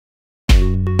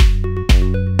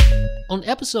On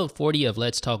episode 40 of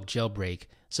Let's Talk Jailbreak,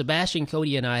 Sebastian,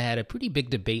 Cody, and I had a pretty big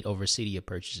debate over Cydia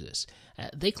purchases.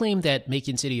 They claim that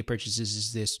making Cydia purchases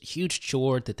is this huge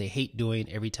chore that they hate doing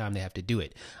every time they have to do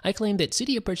it. I claim that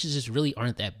Cydia purchases really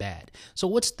aren't that bad. So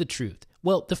what's the truth?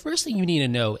 Well, the first thing you need to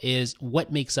know is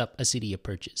what makes up a Cydia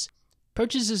purchase.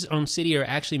 Purchases on Cydia are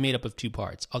actually made up of two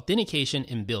parts, authentication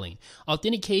and billing.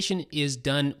 Authentication is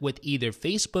done with either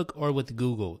Facebook or with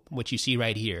Google, which you see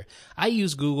right here. I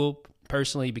use Google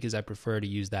personally because I prefer to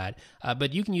use that,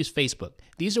 but you can use Facebook.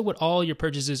 These are what all your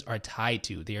purchases are tied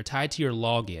to. They are tied to your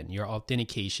login, your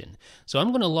authentication. So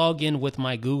I'm going to log in with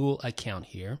my Google account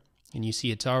here, and you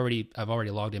see I've already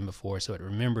logged in before, so it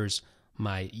remembers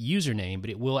my username, but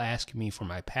it will ask me for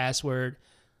my password.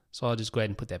 So I'll just go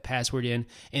ahead and put that password in.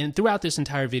 And throughout this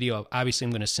entire video, obviously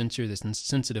I'm going to censor the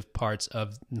sensitive parts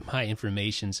of my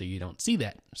information so you don't see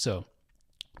that. So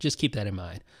just keep that in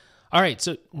mind. All right,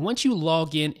 so once you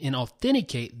log in and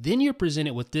authenticate, then you're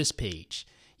presented with this page.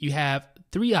 You have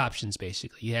three options,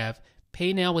 basically. You have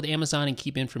pay now with Amazon and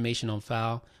keep information on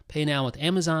file, pay now with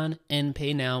Amazon, and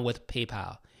pay now with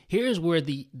PayPal. Here's where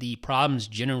the problems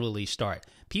generally start.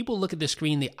 People look at the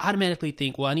screen, they automatically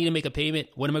think, well, I need to make a payment.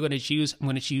 What am I going to choose? I'm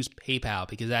going to choose PayPal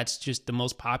because that's just the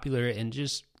most popular and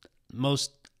just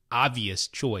most obvious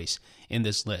choice in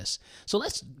this list. So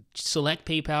let's select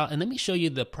PayPal and let me show you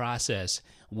the process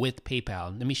with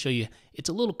PayPal. Let me show you, it's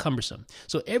a little cumbersome.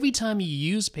 So every time you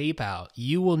use PayPal,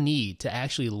 you will need to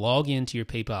actually log into your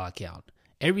PayPal account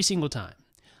every single time.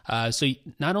 So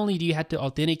not only do you have to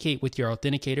authenticate with your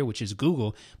authenticator, which is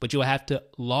Google, but you'll have to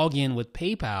log in with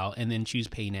PayPal and then choose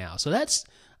Pay Now. So that's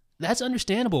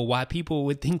understandable why people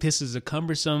would think this is a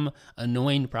cumbersome,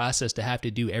 annoying process to have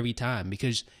to do every time,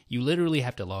 because you literally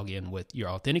have to log in with your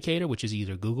authenticator, which is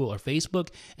either Google or Facebook,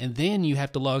 and then you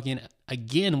have to log in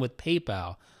again with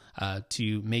PayPal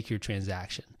to make your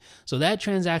transaction. So that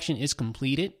transaction is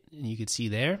completed, and you can see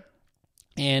there,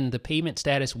 and the payment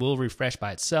status will refresh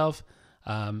by itself.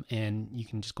 And you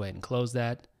can just go ahead and close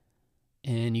that.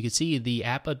 And you can see the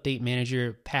App Update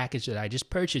Manager package that I just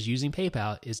purchased using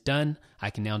PayPal is done. I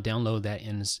can now download that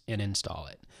and install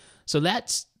it. So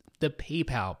that's the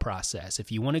PayPal process.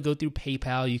 If you want to go through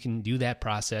PayPal, you can do that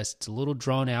process. It's a little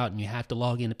drawn out and you have to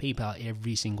log into PayPal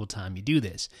every single time you do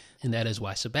this. And that is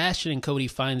why Sebastian and Cody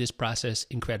find this process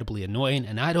incredibly annoying,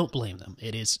 and I don't blame them.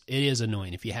 It is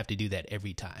annoying if you have to do that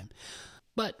every time.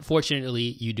 But fortunately,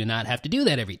 you do not have to do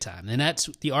that every time. And that's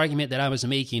the argument that I was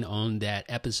making on that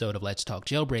episode of Let's Talk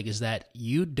Jailbreak, is that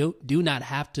you do not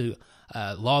have to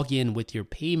log in with your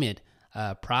payment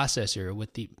processor,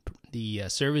 with the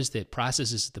service that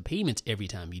processes the payments every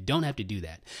time. You don't have to do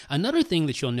that. Another thing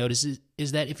that you'll notice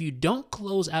is that if you don't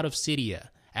close out of Cydia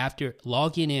after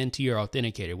logging in to your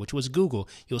authenticator, which was Google,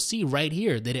 you'll see right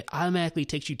here that it automatically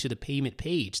takes you to the payment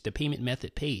page, the payment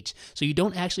method page. So you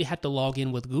don't actually have to log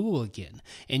in with Google again.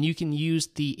 And you can use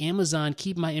the Amazon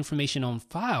Keep My Information on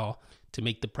File to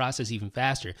make the process even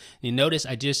faster. You notice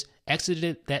I just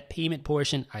exited that payment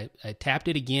portion. I tapped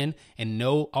it again, and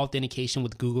no authentication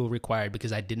with Google required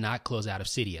because I did not close out of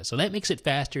Cydia. So that makes it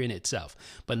faster in itself.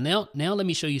 But now let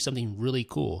me show you something really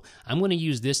cool. I'm going to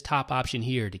use this top option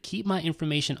here to keep my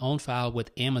information on file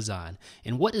with Amazon.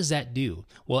 And what does that do?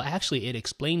 Well, actually, it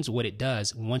explains what it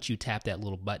does once you tap that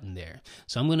little button there.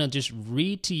 So I'm going to just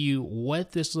read to you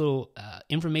what this little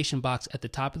information box at the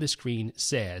top of the screen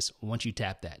says once you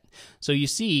tap that. So you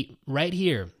see right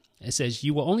here, it says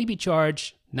you will only be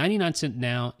charged 99 cents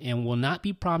now and will not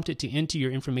be prompted to enter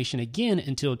your information again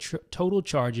until total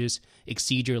charges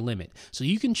exceed your limit. So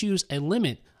you can choose a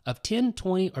limit of $10,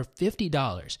 $20, or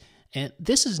 $50. And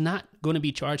this is not going to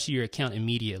be charged to your account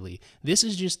immediately. This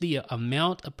is just the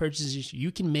amount of purchases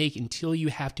you can make until you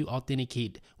have to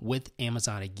authenticate with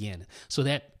Amazon again. So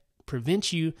that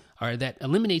prevents you, or that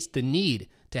eliminates the need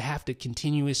to have to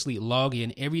continuously log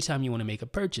in every time you want to make a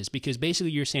purchase, because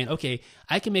basically you're saying, okay,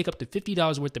 I can make up to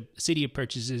 $50 worth of Cydia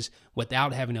purchases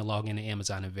without having to log into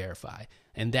Amazon and verify.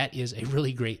 And that is a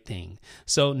really great thing.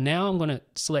 So now I'm going to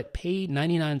select pay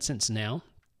 99 cents now,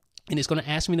 and it's going to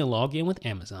ask me to log in with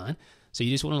Amazon. So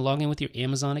you just want to log in with your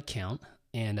Amazon account,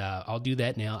 and I'll do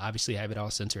that now. Obviously, I have it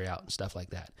all censored out and stuff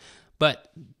like that.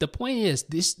 But the point is,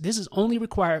 this is only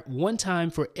required one time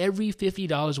for every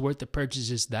 $50 worth of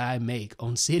purchases that I make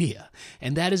on Cydia.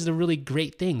 And that is the really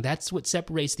great thing. That's what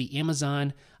separates the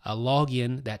Amazon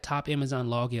login, that top Amazon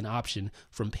login option,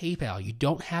 from PayPal. You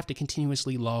don't have to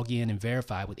continuously log in and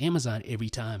verify with Amazon every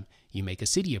time you make a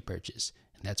Cydia purchase.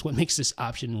 That's what makes this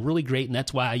option really great, and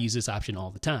that's why I use this option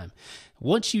all the time.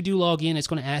 Once you do log in, it's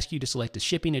going to ask you to select a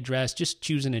shipping address. Just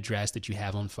choose an address that you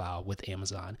have on file with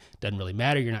Amazon. Doesn't really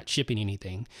matter. You're not shipping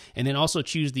anything. And then also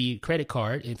choose the credit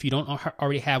card. If you don't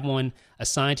already have one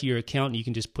assigned to your account, you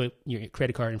can just put your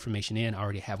credit card information in. I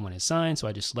already have one assigned, so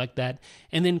I just select that.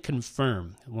 And then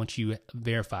confirm once you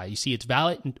verify. You see it's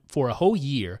valid for a whole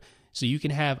year, so you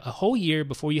can have a whole year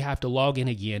before you have to log in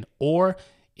again, or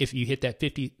if you hit that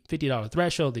 $50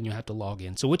 threshold, then you have to log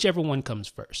in. So whichever one comes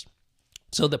first.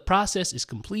 So the process is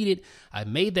completed. I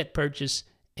made that purchase.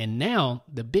 And now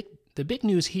the big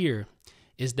news here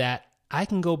is that I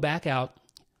can go back out,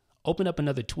 open up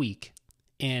another tweak,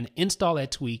 and install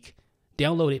that tweak,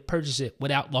 download it, purchase it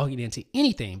without logging into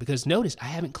anything. Because notice I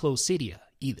haven't closed Cydia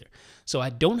either. So I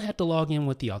don't have to log in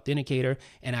with the authenticator,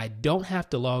 and I don't have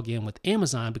to log in with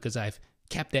Amazon because I've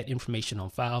kept that information on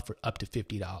file for up to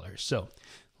 $50. So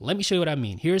let me show you what I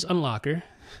mean. Here's Unlocker.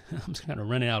 I'm just kind of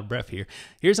running out of breath here.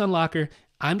 Here's Unlocker.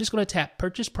 I'm just going to tap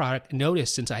purchase product.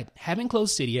 Notice since I haven't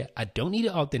closed Cydia, I don't need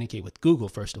to authenticate with Google,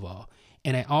 first of all.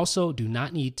 And I also do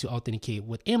not need to authenticate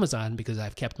with Amazon because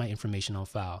I've kept my information on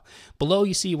file. Below,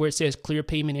 you see where it says clear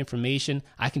payment information.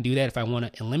 I can do that if I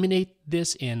want to eliminate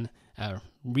this and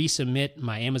resubmit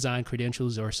my Amazon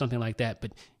credentials or something like that.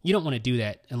 But you don't want to do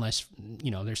that unless,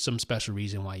 there's some special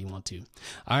reason why you want to.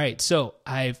 All right, so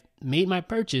I've made my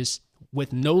purchase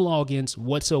with no logins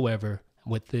whatsoever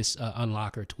with this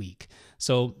unlocker tweak.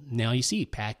 So now you see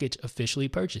package officially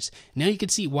purchased. Now you can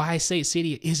see why I say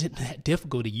Cydia isn't that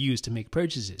difficult to use to make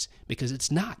purchases, because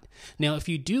it's not. Now, if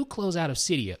you do close out of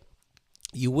Cydia,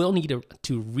 you will need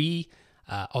to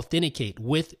authenticate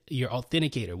with your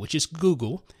authenticator, which is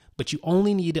Google, but you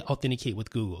only need to authenticate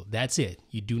with Google. That's it.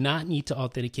 You do not need to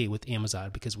authenticate with Amazon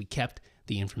because we kept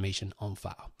the information on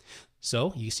file.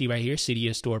 So you see right here,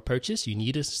 Cydia store purchase. You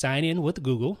need to sign in with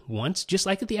Google once, just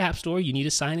like at the App Store. You need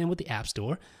to sign in with the App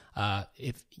Store.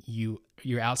 If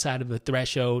you're outside of the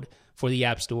threshold for the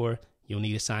App Store, you'll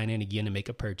need to sign in again to make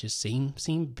a purchase.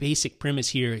 Same basic premise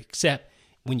here, except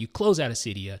when you close out of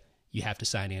Cydia, you have to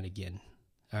sign in again.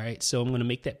 All right, so I'm going to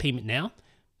make that payment now.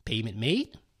 Payment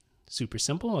made. Super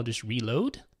simple. I'll just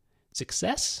reload.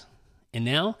 Success. And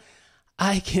now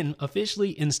I can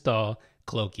officially install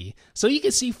Cloaky. So you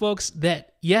can see, folks,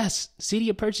 that yes,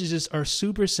 Cydia purchases are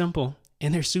super simple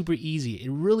and they're super easy. It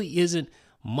really isn't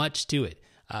much to it.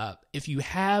 If you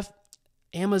have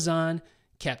Amazon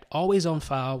kept always on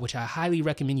file, which I highly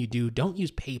recommend you do, don't use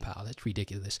PayPal. That's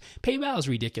ridiculous. PayPal is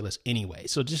ridiculous anyway,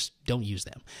 so just don't use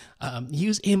them.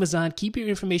 Use Amazon. Keep your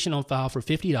information on file for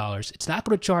 $50. It's not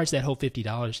going to charge that whole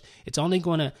 $50. It's only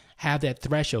going to have that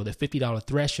threshold, the $50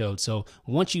 threshold. So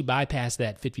once you bypass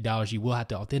that $50, you will have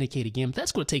to authenticate again. But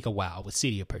that's going to take a while with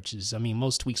Cydia purchases. I mean,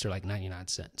 most tweaks are like 99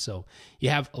 cents. So you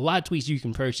have a lot of tweaks you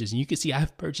can purchase, and you can see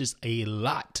I've purchased a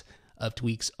lot of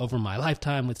tweaks over my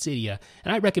lifetime with Cydia,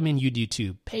 and I recommend you do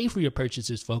too. Pay for your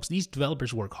purchases, folks. These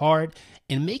developers work hard,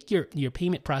 and make your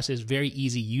payment process very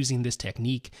easy using this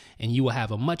technique, and you will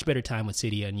have a much better time with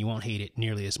Cydia, and you won't hate it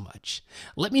nearly as much.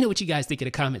 Let me know what you guys think in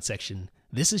the comment section.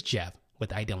 This is Jeff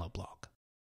with iDownload Blog.